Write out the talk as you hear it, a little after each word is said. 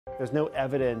There's no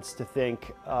evidence to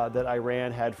think that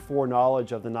Iran had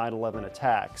foreknowledge of the 9/11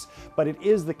 attacks. But it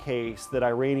is the case that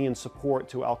Iranian support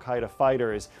to al-Qaeda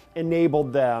fighters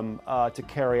enabled them to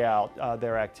carry out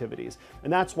their activities.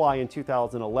 And that's why in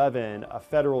 2011, a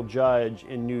federal judge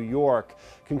in New York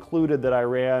concluded that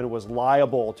Iran was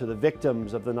liable to the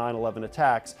victims of the 9/11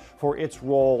 attacks for its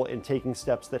role in taking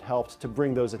steps that helped to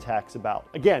bring those attacks about.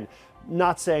 Again,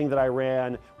 not saying that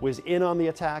Iran was in on the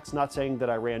attacks, not saying that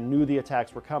Iran knew the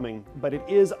attacks were coming, but it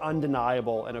is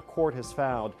undeniable, and a court has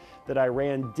found that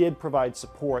Iran did provide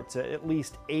support to at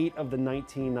least 8 of the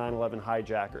 19 9/11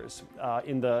 hijackers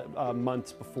in the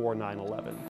months before 9/11.